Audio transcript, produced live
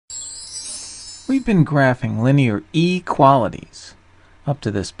We've been graphing linear equalities up to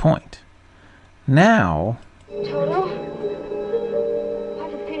this point. Now, Toto, I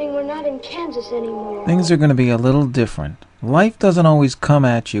have a feeling we're not in Kansas anymore. things are going to be a little different. Life doesn't always come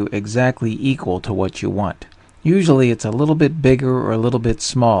at you exactly equal to what you want. Usually it's a little bit bigger or a little bit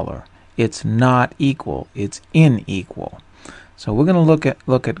smaller. It's not equal, it's unequal. So we're going to look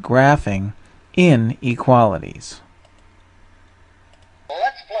at graphing inequalities.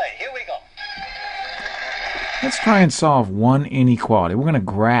 Let's play. Here we go. Let's try and solve one inequality. We're going to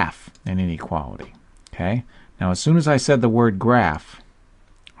graph an inequality. Okay? Now, as soon as I said the word graph,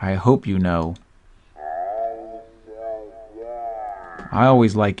 I hope you know. I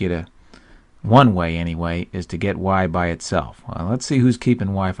always like you to, one way anyway, is to get y by itself. Well, let's see who's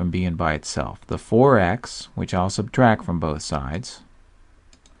keeping y from being by itself. The 4x, which I'll subtract from both sides,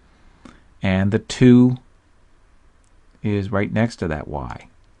 and the 2 is right next to that y.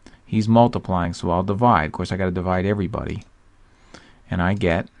 He's multiplying, so I'll divide. Of course, I got to divide everybody. And I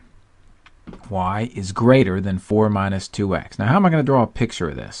get y is greater than 4 minus 2x. Now, how am I going to draw a picture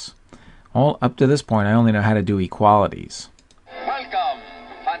of this? All up to this point, I only know how to do equalities. Welcome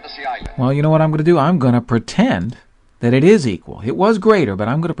to Fantasy Island. Well, you know what I'm going to do? I'm going to pretend that it is equal. It was greater, but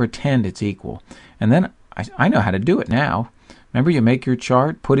I'm going to pretend it's equal. And then I know how to do it now. Remember, you make your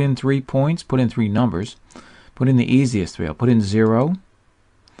chart, put in 3 points, put in 3 numbers. Put in the easiest 3. I'll put in 0.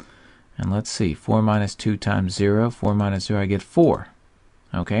 And let's see, 4 minus 2 times 0. 4 minus 0, I get 4.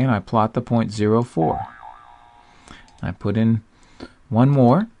 Okay, and I plot the point 0, 4. I put in one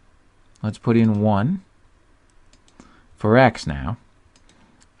more. Let's put in 1 for x now.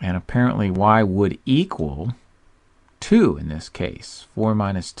 And apparently y would equal 2 in this case. 4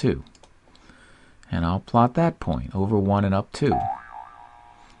 minus 2. And I'll plot that point over 1 and up 2.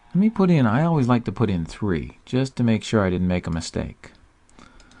 Let me put in, I always like to put in 3, just to make sure I didn't make a mistake.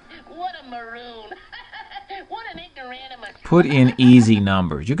 What a maroon. What an ignoramus. Put in easy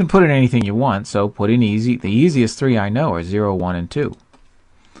numbers. You can put in anything you want, so put in easy. The easiest 3 I know are 0, 1, and 2.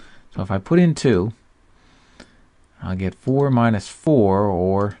 So if I put in 2, I'll get 4 minus 4,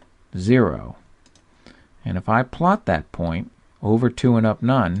 or 0. And if I plot that point over 2 and up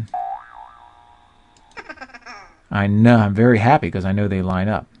none, I know I'm very happy because I know they line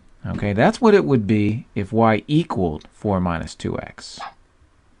up. Okay, that's what it would be if y equaled 4 minus 2x.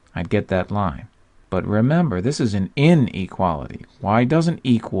 I'd get that line. But remember, this is an inequality. Y doesn't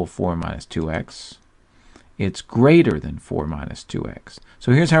equal 4 minus 2x. It's greater than 4 minus 2x.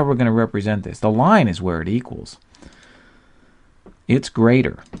 So here's how we're going to represent this. The line is where it equals. It's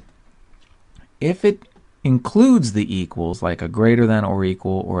greater. If it includes the equals, like a greater than or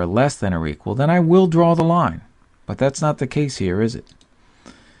equal or a less than or equal, then I will draw the line. But that's not the case here, is it?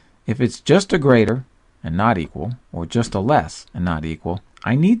 If it's just a greater and not equal, or just a less and not equal,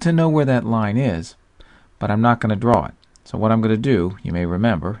 I need to know where that line is, but I'm not going to draw it. So what I'm going to do, you may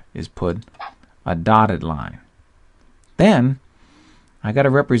remember, is put a dotted line. Then, I got to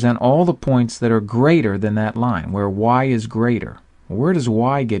represent all the points that are greater than that line, where y is greater. Where does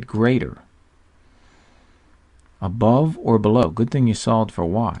y get greater? Above or below? Good thing you solved for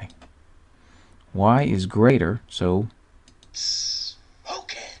y. Y is greater, so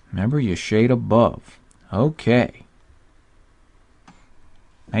Okay. remember you shade above. Okay.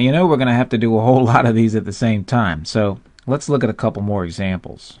 Now you know we're going to have to do a whole lot of these at the same time, so let's look at a couple more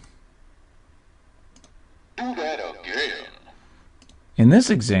examples. Do that again. In this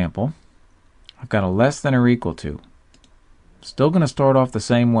example, I've got a less than or equal to. Still going to start off the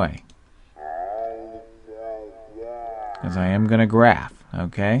same way, because I am going to graph,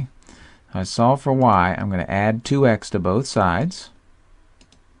 okay? I solve for y. I'm going to add 2x to both sides.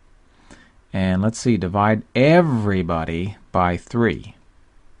 And let's see, divide everybody by 3.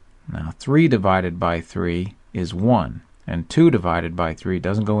 Now 3 divided by 3 is 1. And 2 divided by 3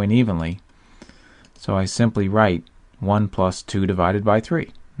 doesn't go in evenly. So I simply write 1 plus 2 divided by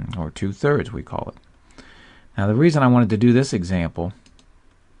 3. Or 2/3 we call it. Now the reason I wanted to do this example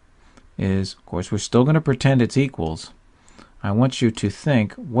is, of course, we're still going to pretend it's equals. I want you to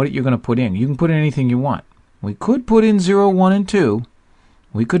think what you're going to put in. You can put in anything you want. We could put in 0, 1, and 2.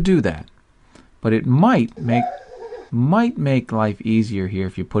 We could do that. But it might make life easier here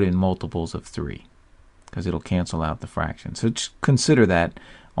if you put in multiples of 3, because it'll cancel out the fraction. So just consider that.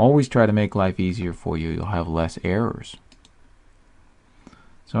 Always try to make life easier for you. You'll have less errors.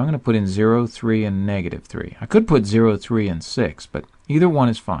 So I'm going to put in 0, 3, and negative 3. I could put 0, 3, and 6, but either one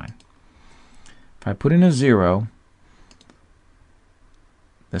is fine. If I put in a 0,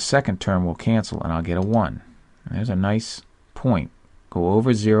 the second term will cancel and I'll get a 1. And there's a nice point. Go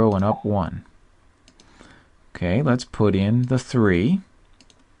over 0 and up 1. Okay, let's put in the 3.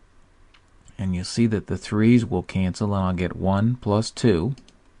 And you'll see that the 3's will cancel, and I'll get 1 plus 2,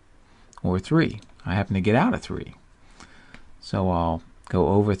 or 3. I happen to get out of 3. So I'll go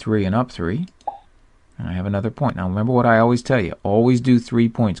over 3 and up 3, and I have another point. Now remember what I always tell you. Always do 3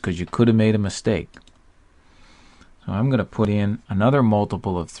 points, because you could have made a mistake. So I'm going to put in another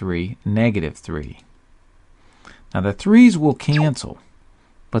multiple of 3, negative 3. Now the 3's will cancel,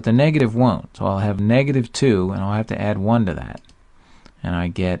 but the negative won't. So I'll have negative 2, and I'll have to add 1 to that. And I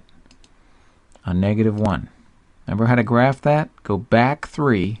get a negative 1. Remember how to graph that? Go back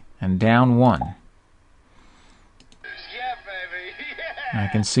 3 and down 1. Yeah, baby. I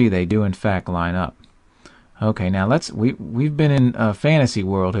can see they do in fact line up. Okay, now we've been in a fantasy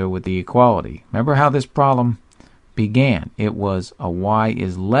world here with the equality. Remember how this problem began? It was a y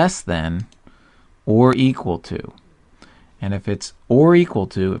is less than or equal to. And if it's or equal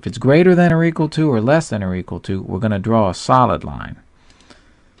to, if it's greater than or equal to or less than or equal to, we're going to draw a solid line.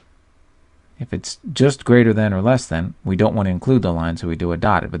 If it's just greater than or less than, we don't want to include the line, so we do a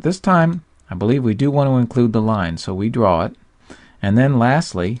dotted. But this time, I believe we do want to include the line, so we draw it. And then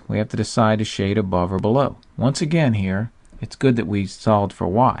lastly, we have to decide to shade above or below. Once again here, it's good that we solved for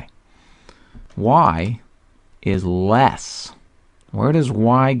y. Y is less. Where does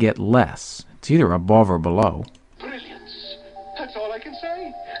y get less? It's either above or below. Brilliance. That's all I can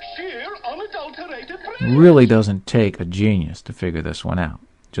say. Sheer, unadulterated brilliance. Really doesn't take a genius to figure this one out.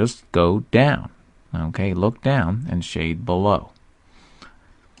 Just go down. Okay, look down and shade below.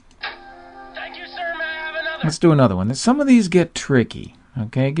 Thank you, sir. May I have another? Let's do another one. Some of these get tricky.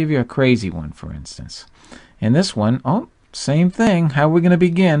 Okay, I'll give you a crazy one, for instance. In this one, oh, same thing. How are we going to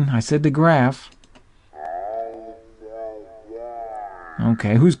begin? I said the graph.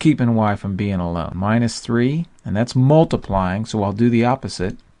 Okay, who's keeping y from being alone? Minus 3, and that's multiplying, so I'll do the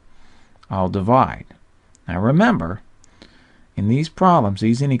opposite. I'll divide. Now remember, in these problems,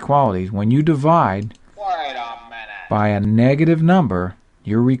 these inequalities, when you divide Wait a minute. by a negative number,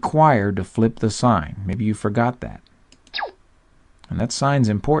 you're required to flip the sign. Maybe you forgot that. And that sign's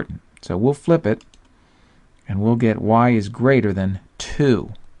important. So we'll flip it, and we'll get y is greater than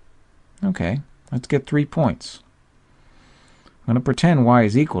 2. Okay, let's get 3 points. I'm going to pretend y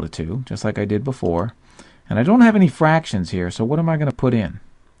is equal to 2, just like I did before. And I don't have any fractions here, so what am I going to put in?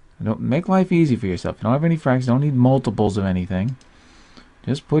 Don't make life easy for yourself. You don't have any fractions, don't need multiples of anything.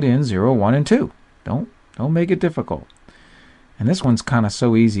 Just put in 0, 1, and 2. Don't make it difficult. And this one's kind of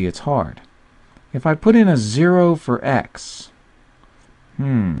so easy it's hard. If I put in a 0 for x,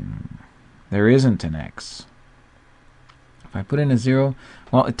 there isn't an x. If I put in a 0,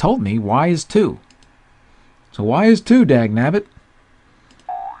 well, it told me y is 2. So y is 2, dagnabbit.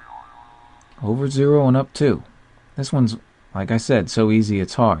 Over 0 and up 2. This one's, like I said, so easy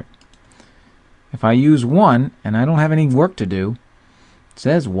it's hard. If I use 1 and I don't have any work to do, it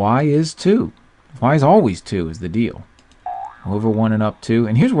says y is 2. Y is always 2 is the deal. Over 1 and up 2.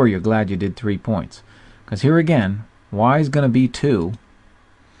 And here's where you're glad you did 3 points. Because here again, y is going to be 2.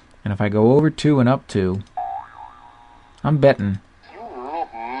 And if I go over 2 and up 2, I'm betting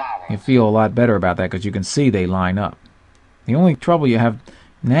you feel a lot better about that because you can see they line up. The only trouble you have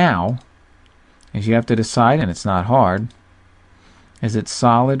now is you have to decide, and it's not hard, is it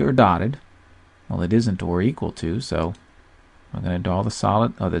solid or dotted? Well, it isn't or equal to, so I'm going to draw the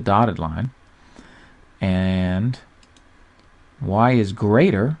solid or the dotted line. And y is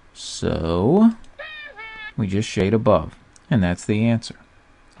greater, so we just shade above. And that's the answer.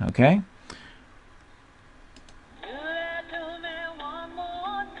 Okay?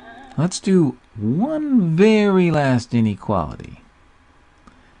 Let's do one very last inequality.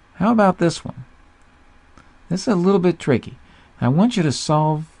 How about this one? This is a little bit tricky. I want you to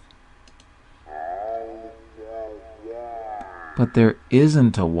solve, but there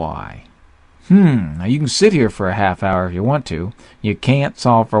isn't a y. Now you can sit here for a half hour if you want to. You can't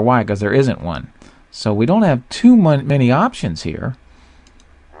solve for y because there isn't one. So we don't have too many options here.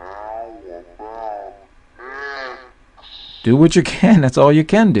 Do what you can. That's all you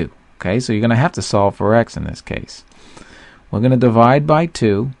can do. Okay, so you're going to have to solve for x in this case. We're going to divide by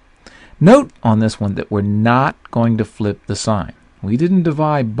 2. Note on this one that we're not going to flip the sign. We didn't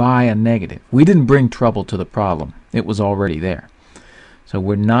divide by a negative. We didn't bring trouble to the problem. It was already there. So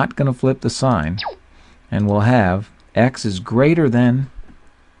we're not going to flip the sign, and we'll have x is greater than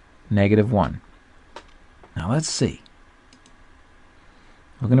negative 1. Now let's see.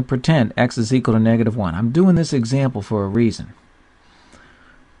 We're going to pretend x is equal to negative 1. I'm doing this example for a reason.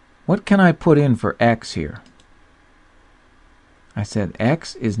 What can I put in for x here? I said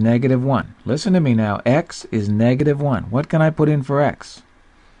x is negative 1. Listen to me now. X is negative 1. What can I put in for x?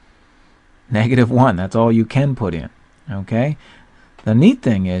 Negative 1. That's all you can put in. Okay? The neat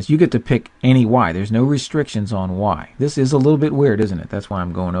thing is you get to pick any y. There's no restrictions on y. This is a little bit weird, isn't it? That's why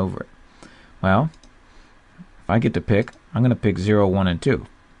I'm going over it. Well, if I get to pick, I'm going to pick 0, 1, and 2.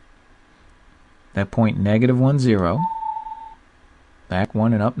 That point -1, 0. Back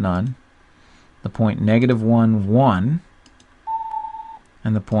 1 and up none. The point -1, 1.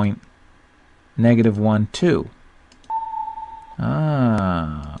 And the point -1, 2.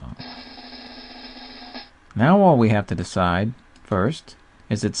 Ah. Now all we have to decide first,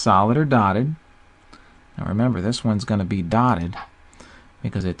 is it solid or dotted? Now remember, this one's going to be dotted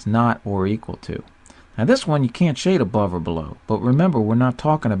because it's not or equal to. Now this one you can't shade above or below, but remember we're not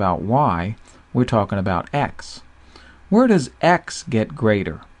talking about y, we're talking about x. Where does x get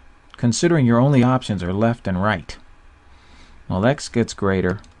greater, considering your only options are left and right? Well, x gets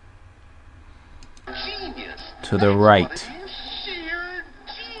greater to the right.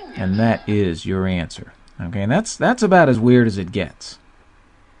 And that is your answer. Okay, and that's about as weird as it gets.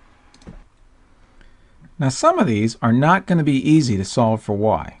 Now some of these are not going to be easy to solve for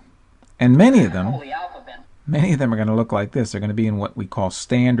y. And many of them are going to look like this. They're going to be in what we call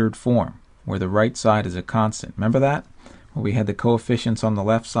standard form, where the right side is a constant. Remember that? Where we had the coefficients on the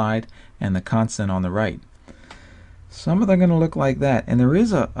left side and the constant on the right. Some of them are going to look like that. And there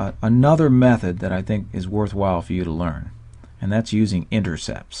is another method that I think is worthwhile for you to learn, and that's using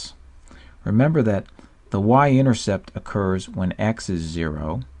intercepts. Remember that the y-intercept occurs when x is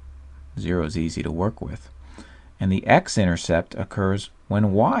 0. 0 is easy to work with. And the x-intercept occurs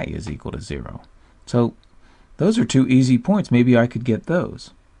when y is equal to 0. So those are two easy points. Maybe I could get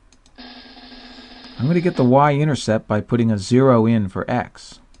those. I'm going to get the y-intercept by putting a 0 in for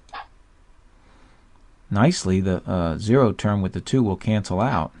x. Nicely, the 0 term with the 2 will cancel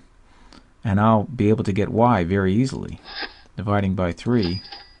out, and I'll be able to get y very easily. Dividing by 3,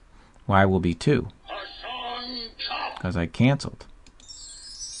 y will be 2, because I canceled.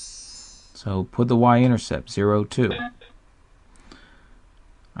 So put the y-intercept, 0, 2.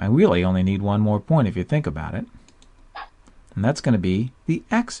 I really only need one more point if you think about it, and that's going to be the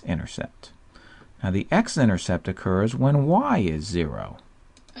x-intercept. Now the x-intercept occurs when y is 0.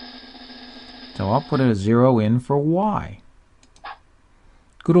 So I'll put a 0 in for y.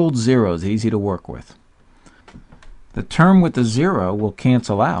 Good old 0 is easy to work with. The term with the 0 will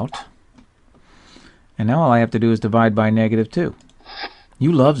cancel out, and now all I have to do is divide by -2.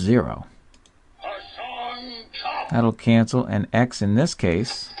 You love 0. That'll cancel, and x in this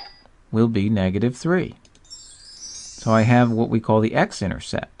case will be -3. So I have what we call the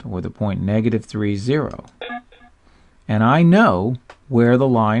x-intercept, or the point -3, 0. And I know where the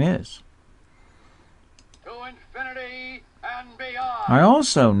line is. I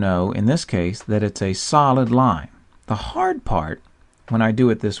also know, in this case, that it's a solid line. The hard part, when I do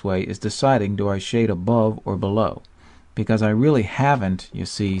it this way, is deciding do I shade above or below. Because I really haven't, you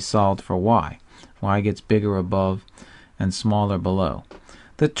see, solved for y. Y gets bigger above and smaller below.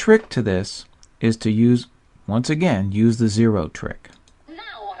 The trick to this is to use, once again, use the 0 trick.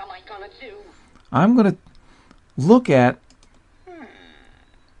 Now what am I gonna do? I'm going to look at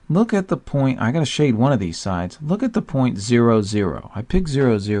the point. I got to shade one of these sides. Look at the point 0, 0. I picked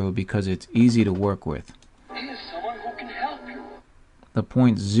 0, 0 because it's easy to work with. Here's someone who can help you. The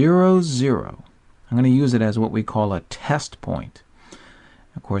point 0, 0. I'm going to use it as what we call a test point.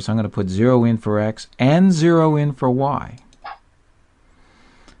 Of course, I'm going to put 0 in for x and 0 in for y.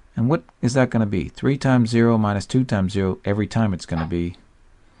 And what is that going to be? 3 times 0 minus 2 times 0. Every time it's going to be.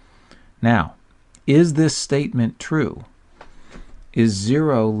 Now, is this statement true? Is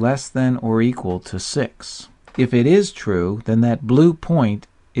 0 less than or equal to 6? If it is true, then that blue point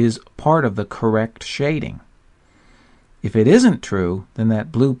is part of the correct shading. If it isn't true, then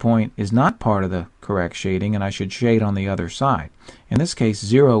that blue point is not part of the correct shading, and I should shade on the other side. In this case,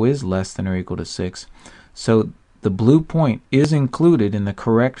 0 is less than or equal to 6, so the blue point is included in the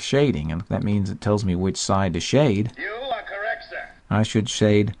correct shading, and that means it tells me which side to shade. You are correct, sir. I should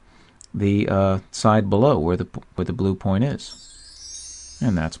shade the side below where the blue point is.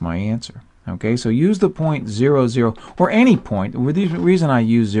 And that's my answer. Okay, so use the point 0, 0, or any point. The reason I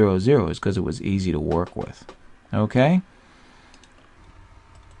use 0, 0 is because it was easy to work with. Okay?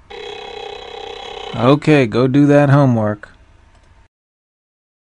 Okay, go do that homework.